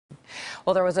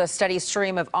Well, there was a steady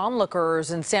stream of onlookers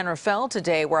in San Rafael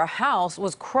today where a house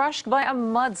was crushed by a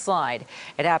mudslide.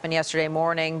 It happened yesterday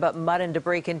morning, but mud and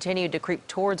debris continued to creep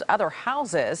towards other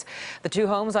houses. The two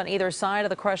homes on either side of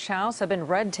the crushed house have been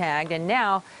red tagged, and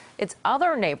now it's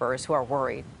other neighbors who are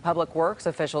worried. Public Works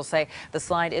officials say the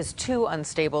slide is too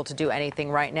unstable to do anything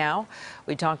right now.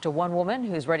 We talked to one woman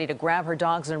who's ready to grab her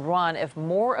dogs and run if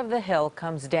more of the hill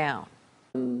comes down.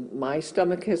 My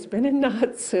stomach has been in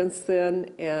knots since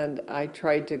then, and I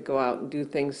tried to go out and do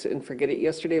things and forget it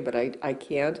yesterday, but I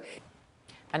can't.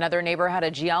 Another neighbor had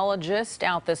a geologist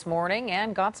out this morning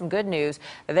and got some good news.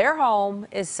 Their home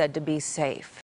is said to be safe.